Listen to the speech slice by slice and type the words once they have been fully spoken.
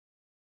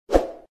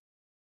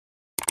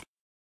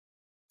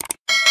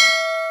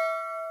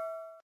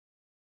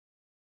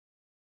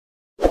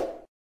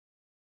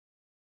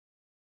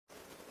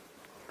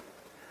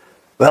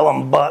Well,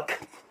 I'm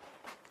back.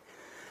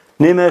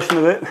 No messing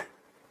about.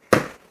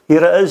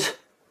 Here it is.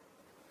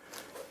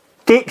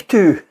 Take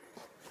two.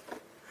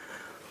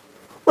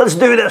 Let's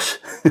do this.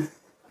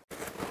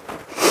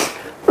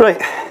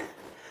 Right.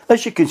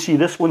 As you can see,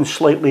 this one's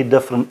slightly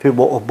different to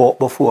what I've bought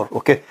before,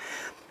 okay?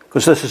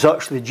 Because this is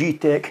actually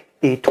G-Tech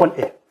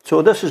A20.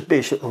 So this is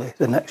basically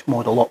the next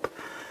model up.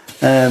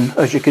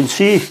 As you can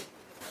see,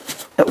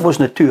 it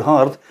wasn't too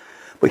hard.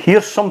 But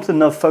here's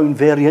something I've found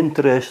very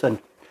interesting.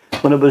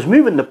 When I was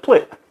moving the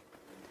plate,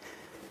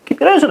 keep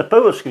your eyes on the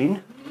power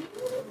screen.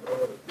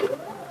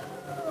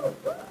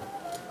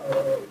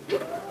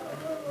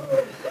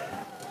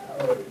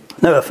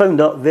 Now I found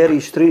that very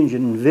strange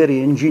and very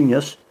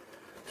ingenious.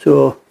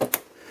 So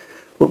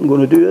what I'm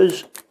going to do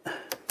is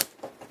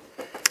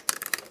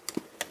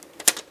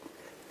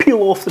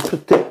peel off the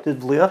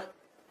protective layer.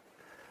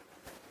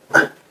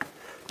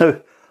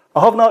 Now I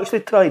haven't actually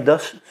tried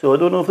this, so I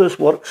don't know if this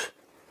works.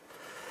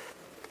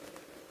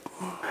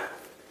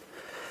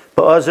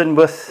 But as in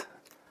with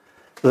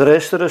the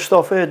rest of the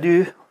stuff I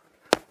do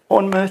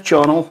on my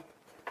channel,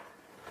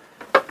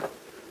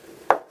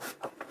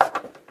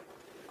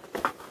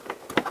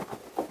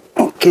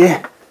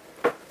 okay,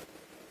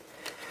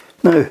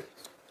 now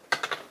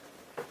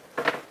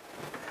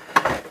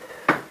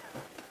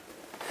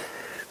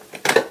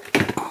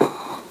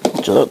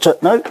so that's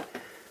it now,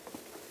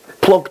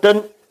 plugged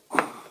in,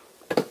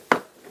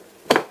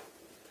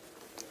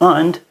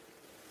 and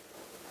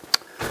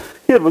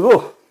here we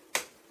go.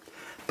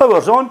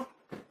 Power's on,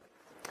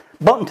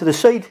 button to the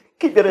side,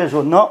 keep your eyes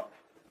on that.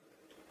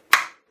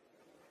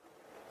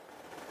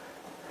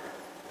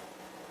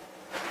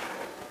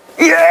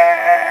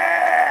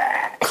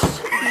 Yes!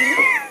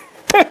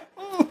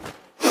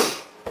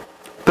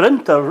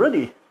 Printer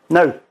ready.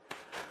 Now,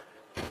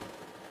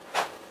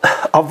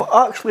 I've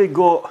actually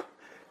got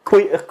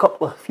quite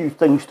a few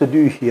things to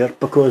do here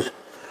because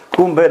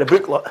going by the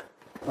booklet,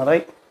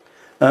 alright,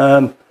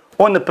 on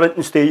the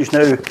printing stage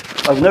now,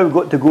 I've now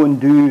got to go and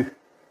do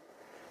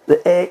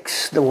the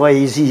X, the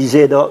Y, Z,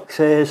 Z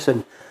axis,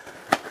 and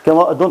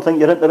I don't think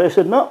you're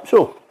interested in that,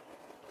 so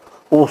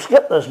we'll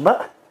skip this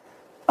bit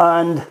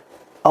and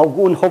I'll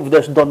go and have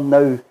this done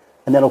now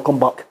and then I'll come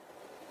back.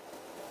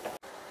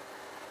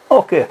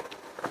 Okay,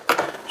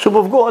 so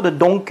we've got the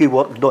donkey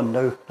work done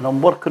now and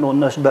I'm working on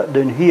this bit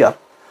down here.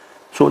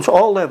 So it's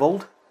all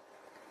levelled,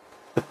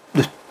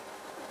 the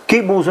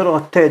cables are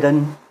all tied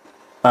in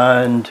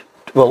and,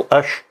 well,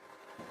 ish,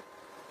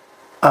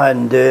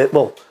 and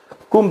well,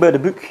 going by the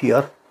book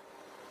here,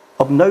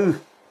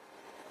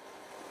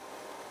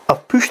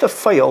 I've pushed a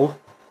file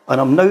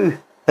and I'm now,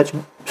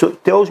 so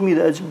it tells me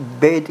that it's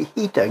bed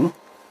heating.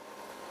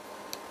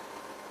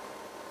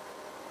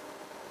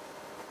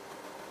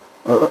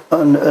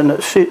 And I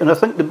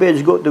think the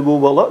bed's got to go,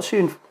 well that's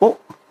saying, oh,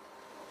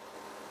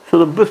 so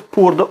they've both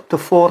poured up to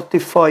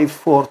 45,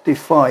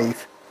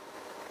 45.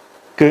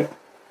 Okay,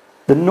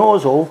 the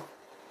nozzle,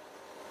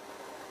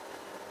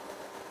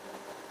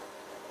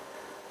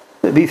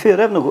 to be fair,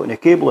 I've not got any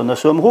cable in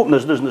this, so I'm hoping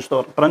this doesn't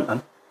start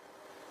printing.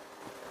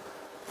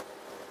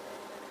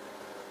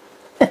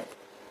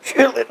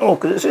 Surely no,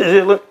 because it says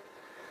here, look,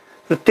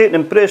 rotating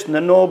and pressing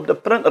the knob, the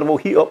printer will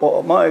heat up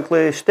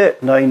automatically.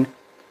 Step 9,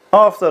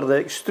 after the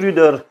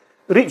extruder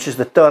reaches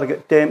the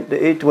target temp, the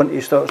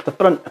A20 starts to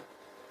print.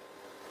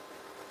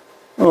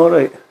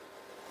 Alright,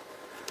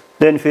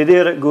 then from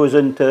there it goes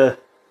into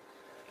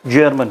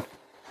German.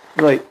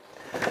 Right,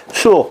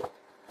 so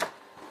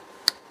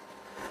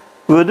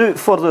without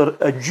further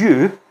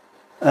ado,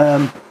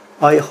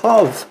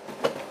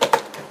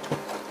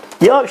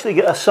 you actually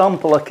get a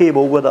sample of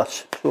cable with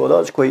us, so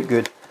that's quite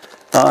good.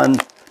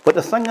 But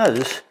the thing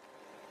is,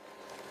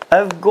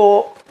 I've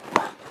got,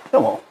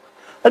 come on,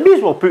 I may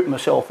as well put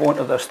myself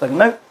onto this thing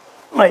now.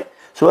 Right,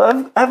 so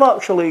I've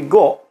actually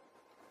got,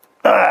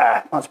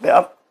 that's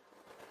better.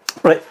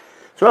 Right,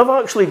 so I've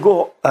actually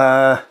got,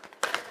 I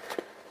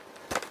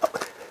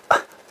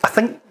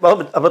think,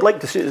 well, I would like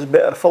to say it's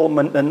better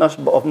filament than this,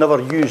 but I've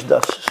never used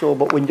this. So,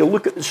 but when you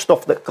look at the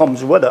stuff that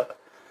comes with it,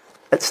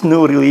 it's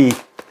no really,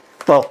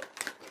 well,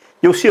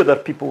 you'll see other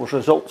people's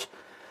results.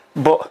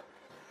 But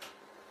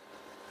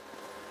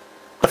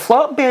the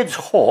flatbed's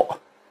hot,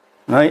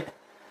 right?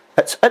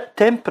 It's at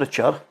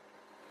temperature,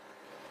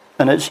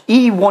 and it's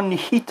E1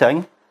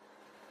 heating,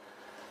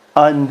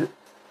 and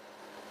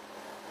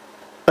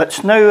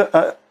it's now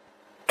at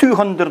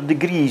 200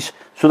 degrees.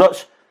 So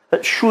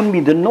it's shown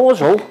me the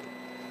nozzle.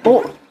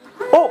 Oh,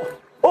 oh,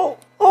 oh,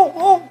 oh,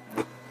 oh.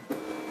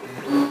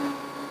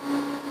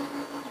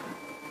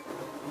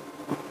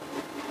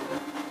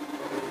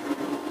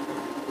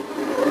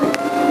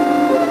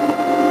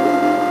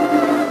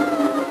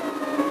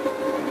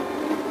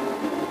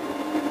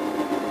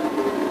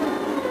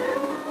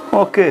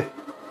 Okay.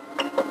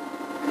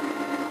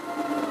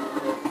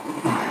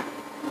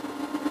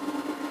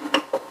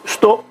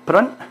 Stop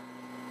print.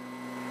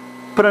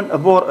 Print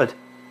aborted.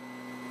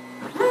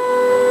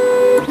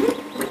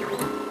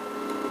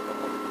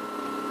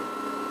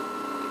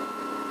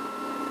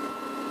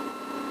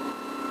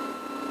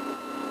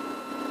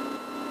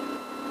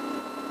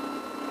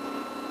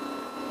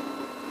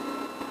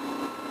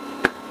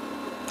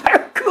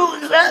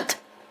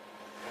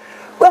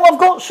 I've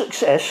got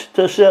success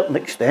to a certain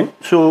extent,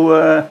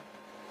 so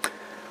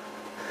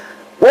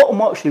what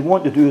I actually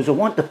want to do is I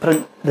want to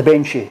print the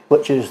Benchy,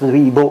 which is the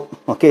wee boat.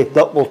 Okay,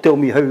 that will tell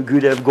me how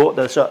good I've got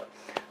this at.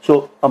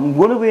 So I'm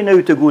going away now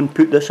to go and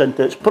put this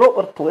into its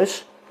proper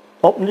place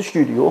up in the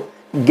studio,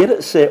 get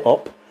it set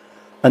up,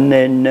 and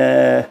then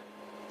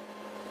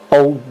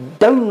I'll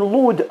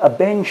download a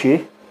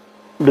Benchy,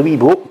 the wee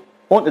boat,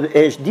 onto the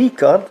SD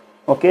card,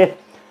 okay,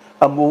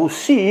 and we'll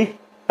see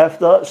if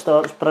that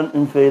starts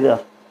printing through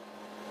there.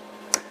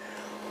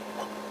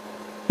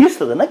 Here's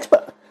to the next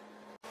bit.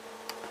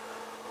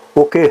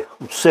 Okay,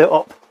 I'm set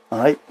up,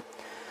 alright.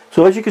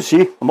 So as you can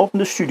see, I'm up in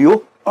the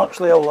studio.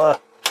 Actually, I'll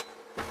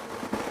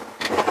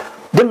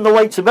dim the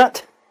lights a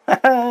bit.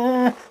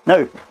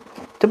 Now,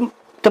 to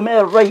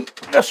my right,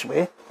 this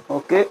way,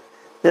 okay,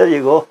 there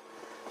you go.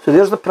 So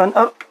there's the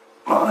printer,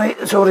 alright,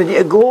 it's all ready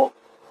to go.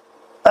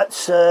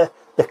 It's the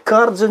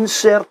card's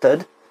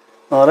inserted,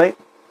 alright.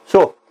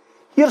 So,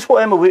 here's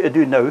what I'm away to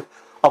do now.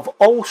 I've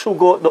also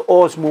got the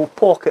Osmo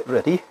Pocket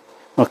ready,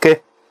 okay.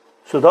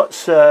 So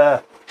that's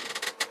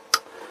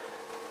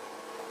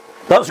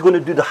going to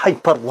do the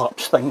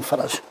hyperlapse thing for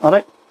us,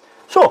 alright?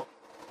 So,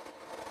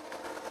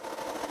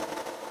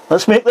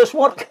 let's make this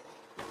work.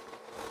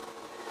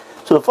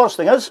 So the first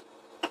thing is,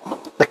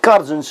 the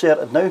card's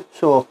inserted now,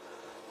 so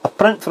I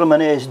print from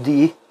an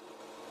SD,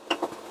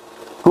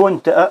 go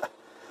into it,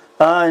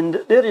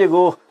 and there you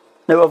go.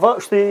 Now I'll go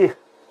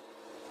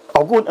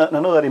into it in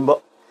another room,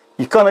 but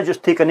you can't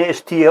just take an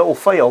STL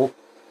file,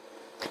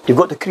 you've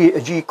got to create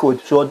a G code.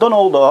 So I've done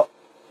all that,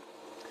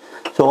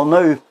 so I'll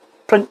now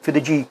print for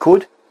the G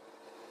code.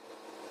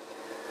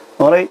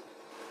 Alright,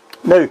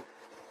 now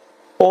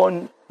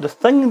on the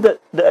thing that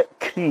it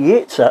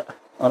creates it,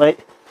 alright,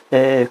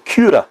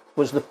 Cura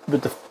was the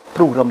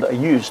program that I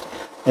used.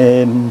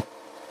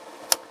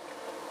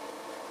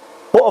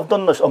 What I've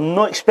done this, I'm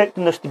not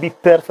expecting this to be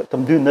perfect,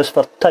 I'm doing this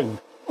for time,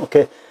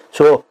 okay,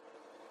 so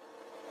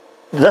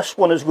this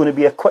one is going to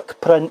be a quick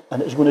print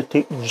and it's going to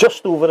take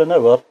just over an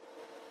hour,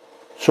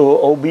 so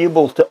I'll be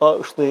able to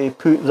actually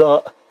put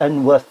that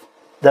in with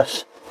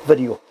this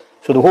video.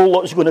 So the whole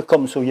lot is going to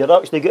come, so you're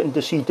actually getting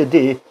to see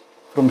today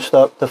from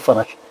start to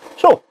finish.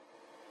 So,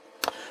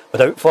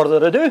 without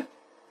further ado,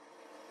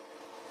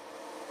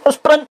 let's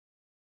print.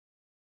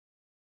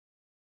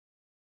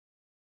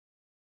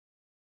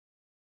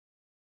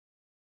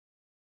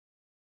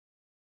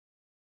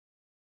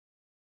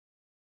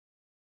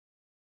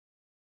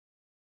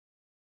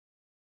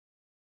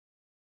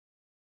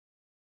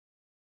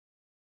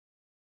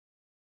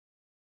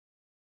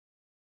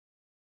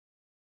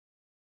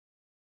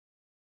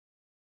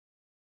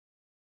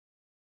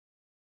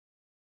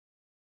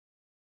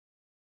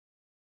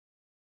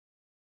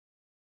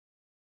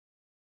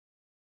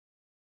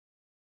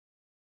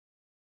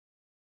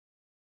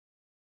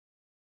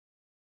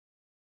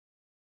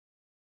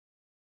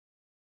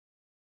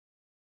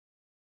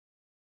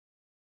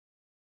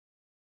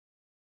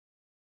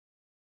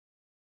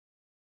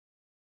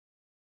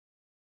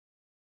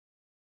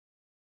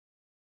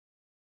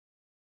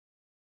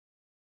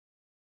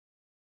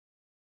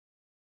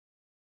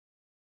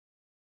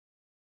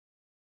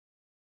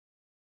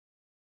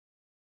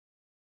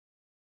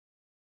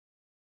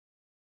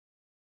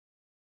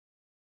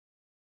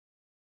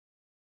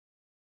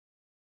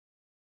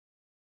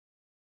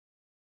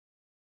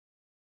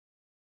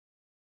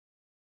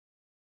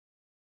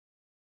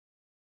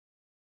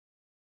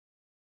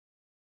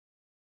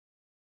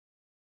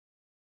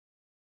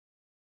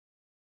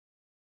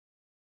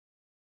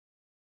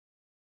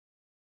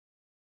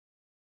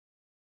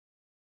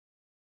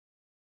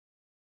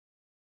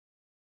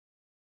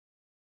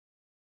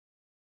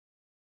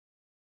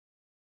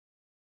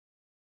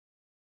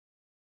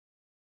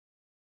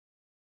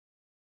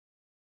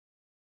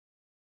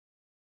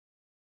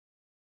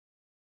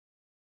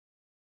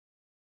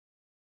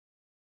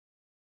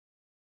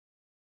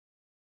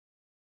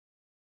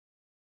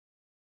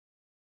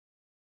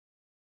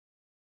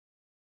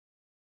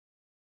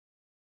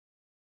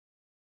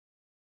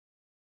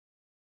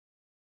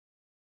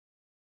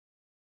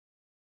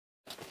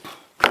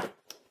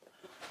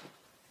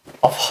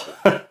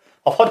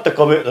 I've had to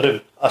come out of the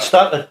room. I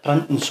started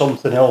printing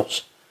something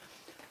else.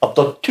 I've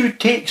done 2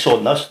 takes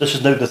on this. This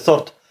is now the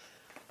 3rd.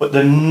 But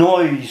the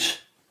noise,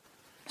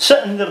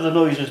 sitting there the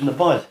noise isn't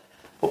bad.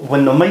 But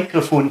when the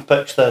microphone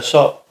picks this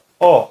up,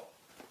 oh,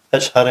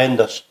 it's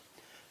horrendous.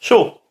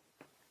 So,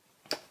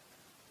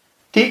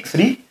 take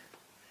 3.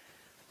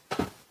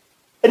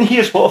 And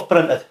here's what I've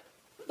printed.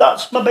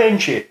 That's my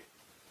Benchy.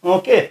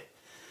 Okay.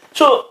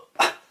 So,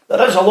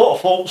 there is a lot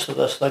of faults to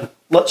this thing.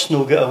 Let's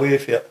not get away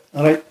from it.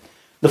 Alright.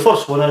 The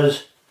first one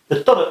is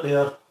the turret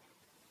there.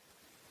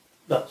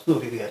 That's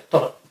not really a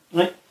turret.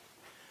 Right.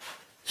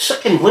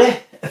 Secondly,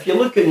 if you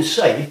look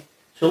inside,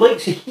 so like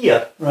see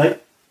here, right,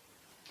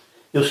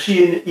 you'll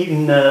see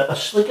even like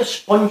a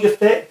sponge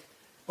effect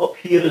up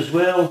here as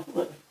well,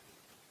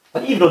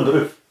 and even on the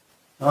roof.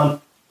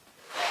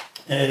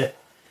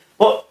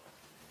 But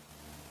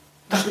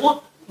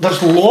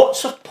there's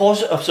lots of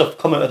positives that have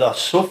come out of this.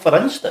 So for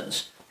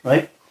instance,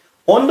 right,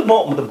 on the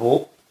bottom of the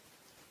boat,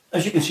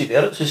 as you can see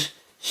there, it says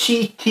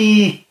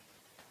CT,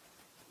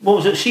 what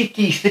was it,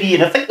 CT3,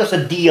 and I think there's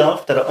a D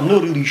after it. I'm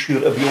not really sure,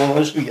 to be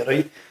honest with you,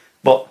 right?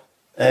 But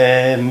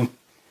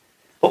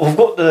we've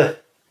got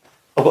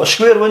I've got a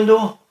square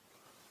window,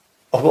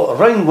 I've got a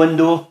round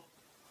window,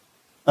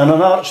 and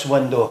an arched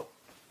window.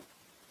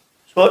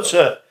 So that's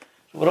it.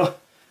 So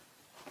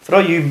for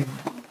all you,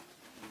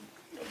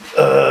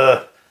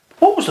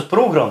 what was the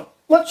programme?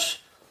 Let's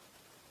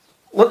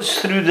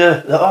through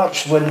the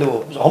arched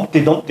window. It was a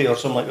Humpty Dumpty or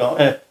something like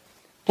that.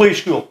 Play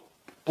school,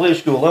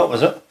 that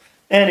was it.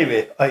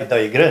 Anyway, I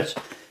digress.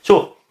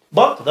 So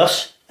back to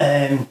this.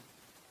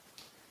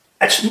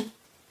 It's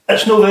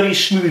not very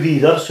smooth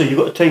either, so you've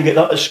got to try and get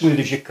that as smooth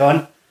as you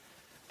can.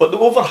 But the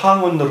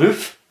overhang on the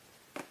roof,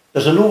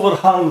 there's an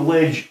overhang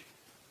ledge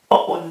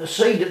up on the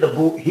side of the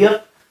boat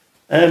here.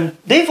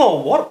 They've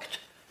all worked.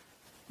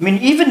 I mean,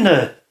 even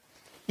the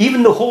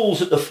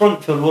holes at the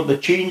front for where the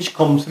chains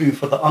come through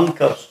for the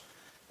anchors,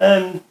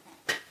 they're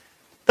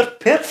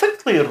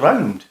perfectly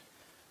round.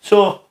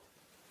 So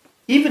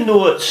even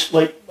though it's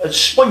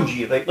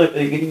spongy, right, like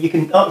you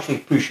can actually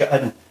push it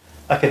in.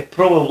 I could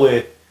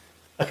probably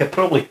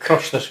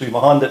crush this with my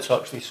hand. It's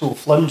actually so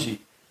flimsy.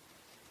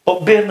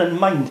 But bearing in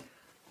mind,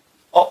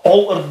 I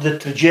altered the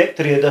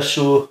trajectory of this,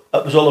 so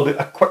it was all about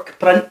a quick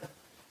print.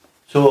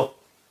 So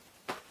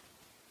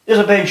there's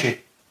a benchy.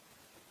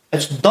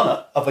 It's done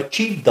it. I've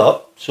achieved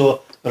that,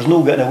 so there's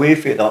no getting away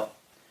from that.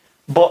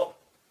 But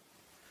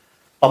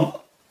I'm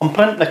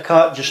printing a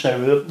cat just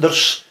now.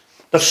 There's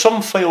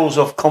some files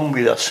I've come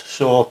with this,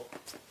 so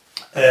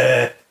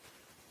I'm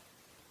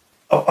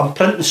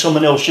printing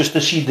someone else just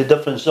to see the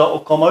difference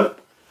that'll come out.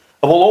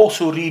 I will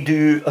also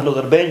redo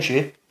another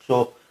benchy,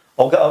 so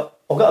I'll get a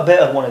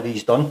better one of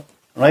these done,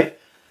 right?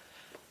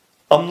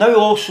 I'm now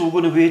also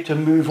going to be able to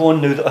move on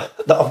now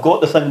that I've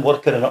got the thing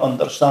working and I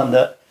understand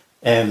it.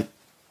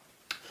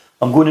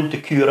 I'm going into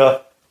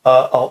Cura.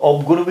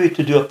 I'm going to be able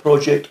to do a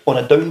project on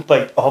a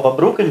downpipe. I have a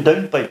broken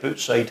downpipe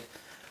outside,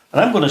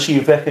 and I'm going to see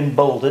if I can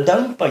build a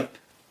downpipe.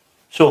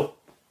 So,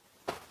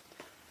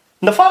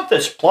 and the fact that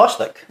it's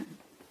plastic,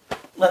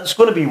 it's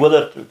going to be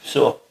weatherproof.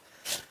 So,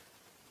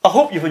 I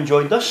hope you've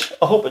enjoyed this.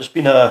 I hope it's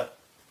been a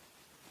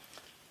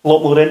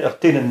lot more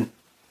entertaining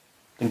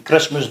than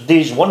Christmas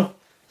Days one.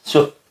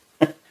 So,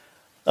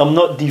 I'm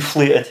not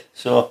deflated.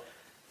 So,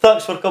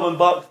 thanks for coming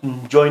back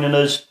and joining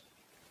us.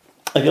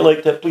 If you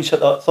liked it, please hit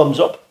that thumbs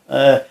up.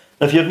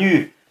 If you're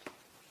new,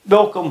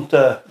 welcome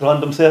to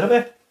Random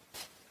Therapy.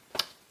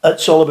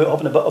 It's all about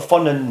having a bit of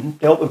fun and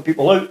helping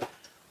people out.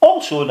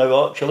 Also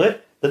now, actually,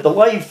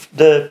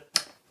 that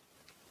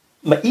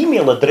my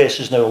email address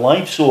is now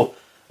live, so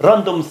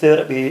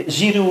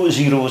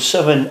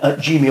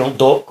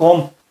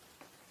randomtherapy007@gmail.com.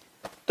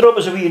 Drop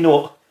us a wee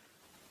note.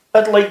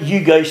 I'd like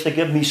you guys to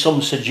give me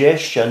some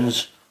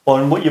suggestions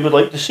on what you would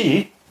like to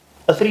see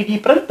a 3D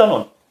print done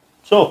on.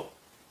 So,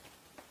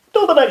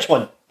 till the next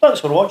one. Thanks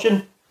for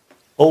watching.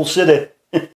 Hull City.